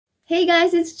Hey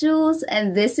guys, it's Jules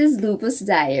and this is Lupus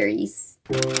Diaries.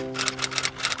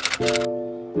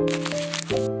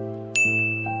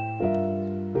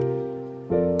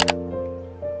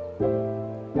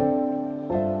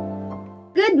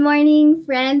 Good morning,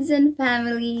 friends and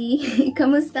family!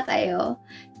 Kamusta kayo?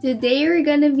 Today we're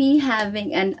gonna be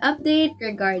having an update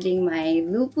regarding my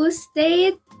lupus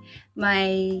state,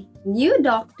 my new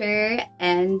doctor,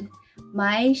 and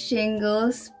my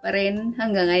shingles pa rin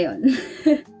hanggang ngayon.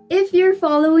 If you're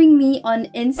following me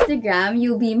on Instagram,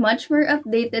 you'll be much more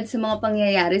updated sa mga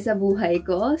pangyayari sa buhay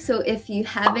ko. So if you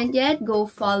haven't yet, go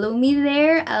follow me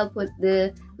there. I'll put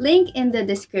the link in the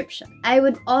description. I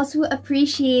would also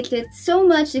appreciate it so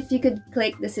much if you could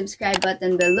click the subscribe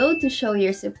button below to show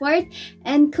your support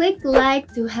and click like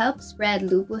to help spread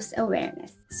lupus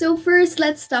awareness. So first,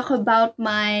 let's talk about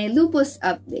my lupus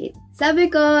update. Sabi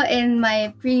ko in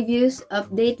my previous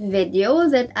update video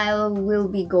that I will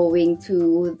be going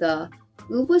to the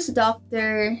lupus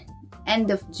doctor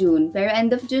end of June. Pero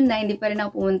end of June na hindi pa rin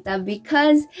ako pumunta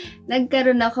because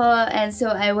nagkaroon ako and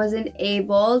so I wasn't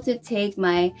able to take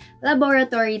my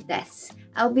laboratory tests.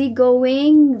 I'll be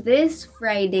going this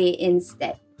Friday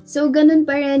instead. So, ganun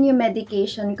pa rin yung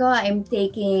medication ko. I'm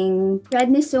taking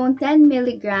prednisone 10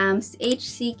 mg,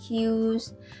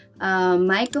 HCQs,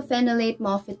 mycophenolate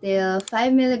mofetil,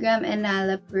 5 mg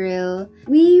enalapril.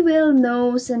 We will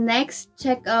know sa next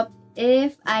checkup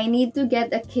if I need to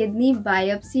get a kidney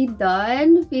biopsy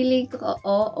done. Feeling ko,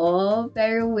 oo,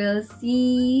 pero we'll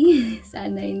see.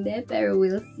 Sana hindi, pero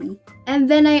we'll see. And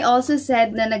then I also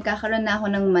said na nagkakaroon na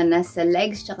ako ng manas sa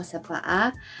legs tsaka sa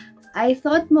paa. I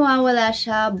thought mawawala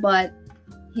siya, but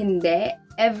hindi.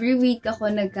 Every week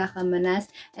ako nagkakamanas,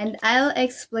 and I'll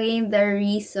explain the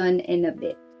reason in a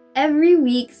bit. Every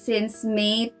week since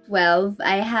May 12,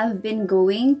 I have been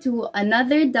going to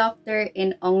another doctor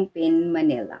in Ongpin,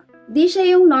 Manila. Di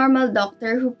siya yung normal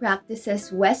doctor who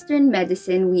practices Western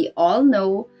medicine we all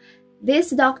know.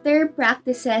 This doctor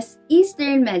practices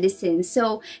Eastern medicine.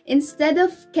 So, instead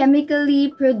of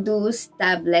chemically produced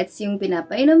tablets yung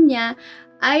pinapainom niya,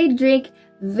 I drink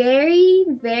very,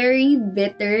 very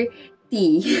bitter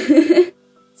tea.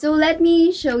 So let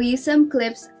me show you some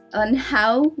clips on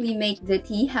how we make the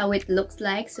tea, how it looks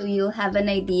like, so you'll have an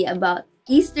idea about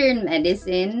Eastern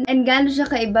medicine and gaano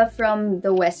siya kaiba from the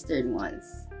Western ones.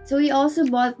 So we also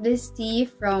bought this tea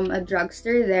from a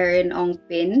drugstore there in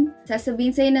Ongpin.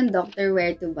 Sasabihin sa'yo ng doctor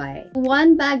where to buy.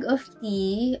 One bag of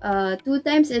tea, 2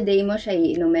 times a day mo siya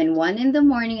iinumin. 1 in the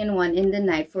morning and 1 in the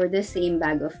night for the same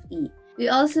bag of tea. We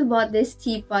also bought this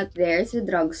teapot there sa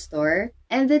drugstore.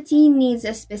 And the tea needs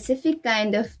a specific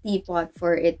kind of teapot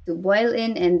for it to boil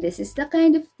in. And this is the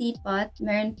kind of teapot.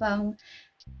 Meron pang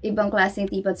ibang klaseng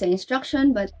teapot sa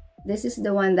instruction, but this is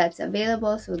the one that's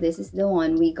available. So this is the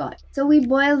one we got. So we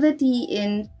boil the tea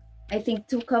in, I think,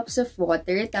 2 cups of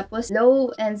water. Tapos low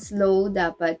and slow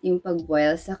dapat yung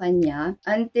pag-boil sa kanya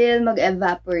until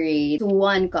mag-evaporate to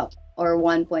 1 cup. Or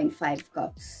 1.5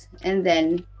 cups. And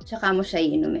then, tsaka mo siya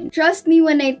iinumin. Trust me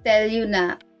when I tell you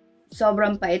na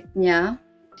sobrang pait niya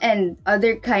and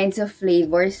other kinds of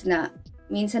flavors na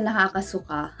minsan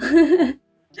nakakasuka.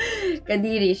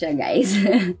 Kadiri siya, guys.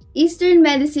 Eastern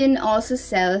medicine also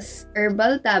sells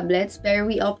herbal tablets pero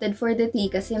we opted for the tea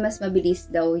kasi mas mabilis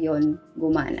daw yon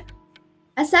gumana.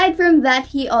 Aside from that,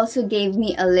 he also gave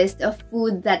me a list of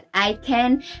food that I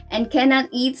can and cannot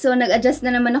eat. So, nag-adjust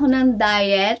na naman ako ng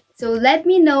diet. So, let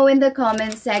me know in the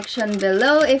comment section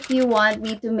below if you want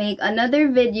me to make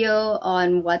another video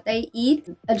on what I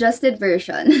eat. Adjusted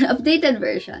version. Updated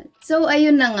version. So,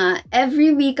 ayun na nga.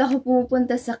 Every week ako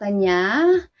pumupunta sa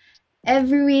kanya.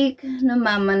 Every week,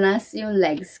 namamanas yung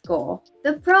legs ko.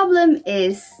 The problem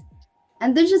is,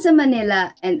 andun siya sa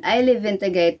Manila and I live in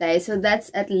Tagaytay, so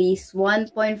that's at least 1.5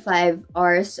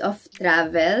 hours of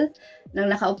travel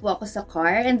nang nakaupo ako sa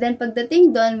car. And then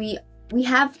pagdating doon, we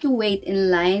have to wait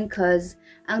in line cause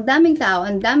ang daming tao,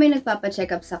 ang daming nagpapacheck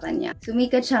up sa kanya.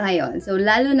 Sumikat siya ngayon. So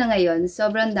lalo na ngayon,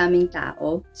 sobrang daming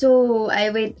tao. So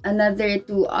I wait another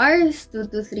 2 hours,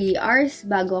 2 to 3 hours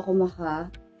bago ako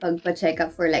makapagpa-check up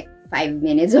for like 5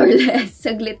 minutes or less.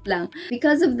 Saglit lang.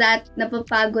 Because of that,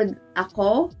 napapagod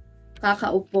ako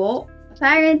kakaupo.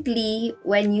 Apparently,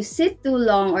 when you sit too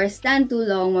long or stand too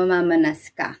long, mamamanas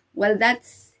ka. Well,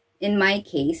 that's in my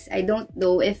case. I don't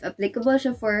know if applicable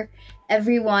siya for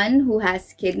everyone who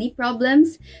has kidney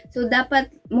problems. So, dapat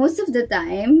most of the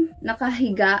time,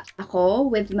 nakahiga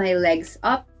ako with my legs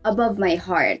up above my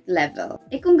heart level.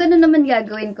 Eh kung gano'n naman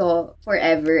gagawin ko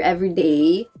forever, every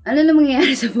day, ano na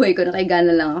mangyayari sa buhay ko? Nakahiga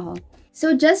na lang ako.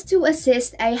 So just to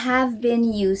assist, I have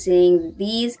been using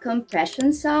these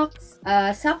compression socks.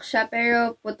 Sock siya,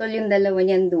 pero putol yung dalawa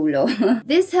niyang dulo.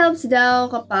 This helps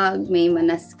daw kapag may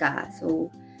manas ka.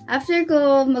 So, after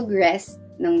ko mag-rest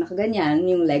ng nakaganyan,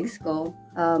 yung legs ko,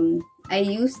 I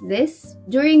use this.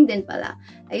 During din pala.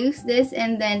 I use this,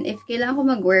 and then if kailangan ko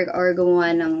mag-work or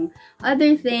gumawa ng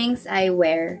other things, I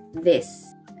wear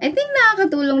this. I think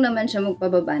nakakatulong naman siya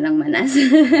magpababa ng manas.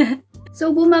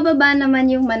 So, bumababa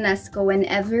naman yung manas ko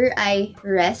whenever I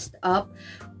rest up.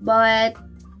 But,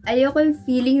 ayoko yung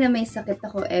feeling na may sakit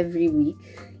ako every week.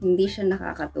 Hindi siya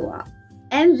nakakatuwa.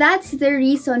 And that's the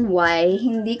reason why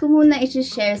hindi ko muna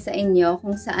i-share sa inyo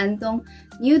kung saan tong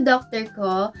new doctor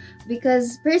ko.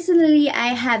 Because personally,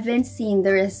 I haven't seen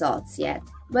the results yet.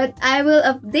 But I will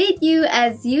update you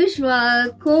as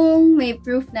usual kung may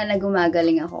proof na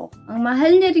gumagaling ako. Ang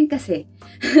mahal niya rin kasi.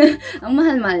 Ang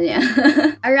mahal-mahal niya.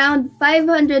 Around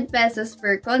 500 pesos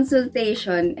per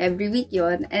consultation every week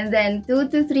yon, and then 2,000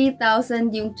 to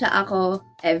 3,000 yung tsa ako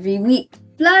every week.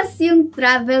 Plus yung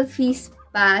travel fees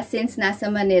pa since nasa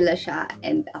Manila siya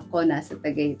and ako nasa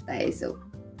Tagaytay. So,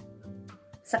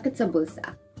 sakit sa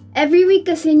bulsa. Every week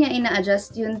kasi niya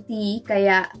ina-adjust yung tea,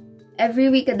 kaya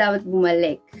every week ka dapat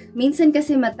bumalik. Minsan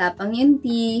kasi matapang yung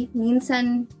tea,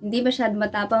 minsan hindi masyad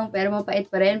matapang pero mapait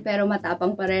pa rin, pero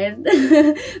matapang pa rin.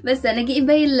 Basta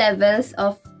nag-iiba yung levels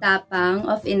of tapang,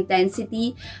 of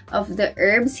intensity, of the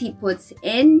herbs he puts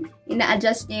in.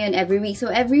 Ina-adjust niya yun every week. So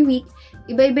every week,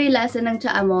 iba-iba yung lasa ng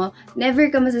tsaa mo.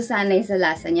 Never ka masasanay sa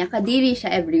lasa niya. Kadiri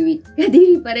siya every week.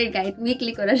 Kadiri pa rin kahit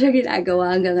weekly ko na siya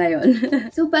ginagawa hanggang ngayon.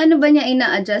 So paano ba niya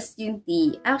ina-adjust yung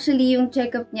tea? Actually, yung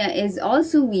check-up niya is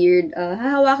also weird.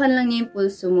 Hahawakan lang niya yung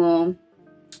pulso mo.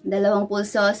 2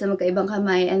 pulso sa magkaibang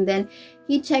kamay. And then,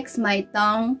 he checks my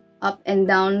tongue up and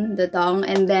down the tongue.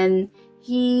 And then,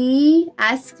 he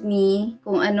asked me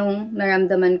kung anong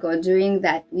naramdaman ko during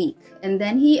that week. And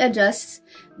then, he adjusts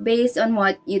based on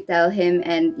what you tell him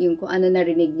and yung kung ano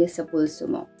narinig niya sa pulso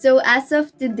mo. So, as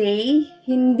of today,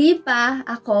 hindi pa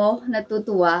ako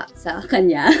natutuwa sa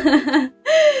kanya.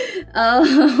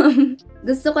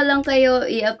 Gusto ko lang kayo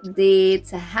i-update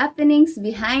sa happenings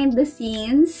behind the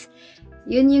scenes.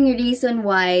 Yun yung reason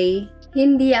why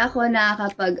hindi ako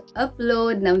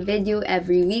nakakapag-upload ng video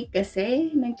every week kasi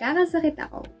nagkakasakit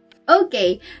ako.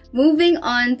 Okay, moving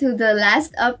on to the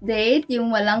last update,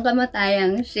 yung walang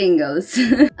kamatayang shingles.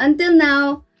 Until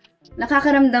now,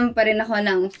 nakakaramdam pa rin ako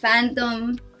ng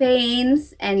phantom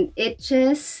pains and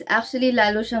itches. Actually,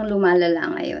 lalo siyang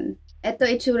lumalala ngayon. Ito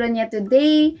itsura niya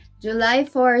today, July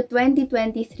 4,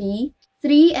 2023.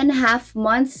 3.5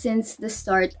 months since the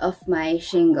start of my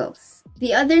shingles.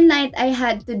 The other night, I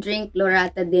had to drink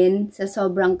loratadine sa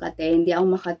sobrang kate, hindi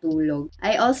ako makatulog.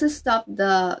 I also stopped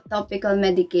the topical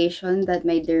medication that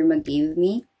my derma gave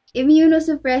me.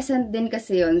 Immunosuppressant din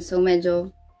kasi yun, so medyo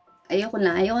ayoko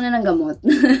na ng gamot.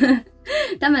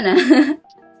 Tama na.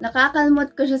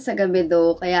 Nakakalmot ko siya sa gabi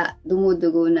do, kaya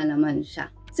dumudugo na naman siya.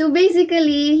 So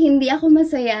basically, hindi ako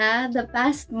masaya the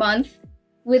past month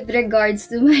with regards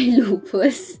to my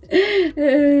lupus.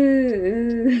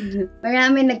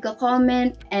 Marami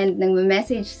nagko-comment and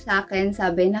nagme-message sa akin,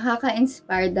 sabi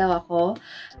nakaka-inspire daw ako.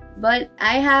 But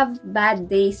I have bad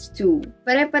days too.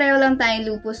 Pare-pareho lang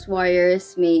tayong lupus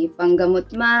warriors, may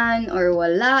panggamot man or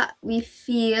wala. We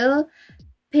feel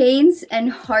pains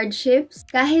and hardships.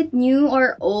 Kahit new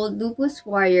or old lupus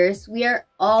warriors, we are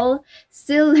all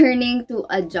still learning to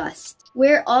adjust.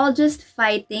 We're all just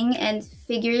fighting and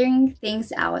figuring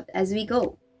things out as we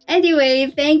go.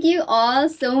 Anyway, thank you all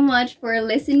so much for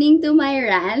listening to my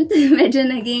rant. Medyo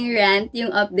naging rant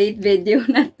yung update video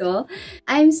na to.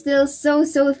 I'm still so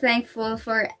thankful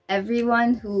for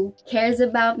everyone who cares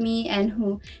about me and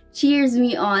who cheers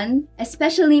me on,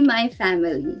 especially my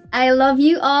family. I love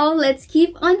you all. Let's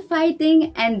keep on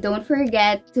fighting and don't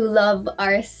forget to love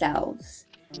ourselves.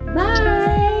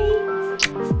 Bye!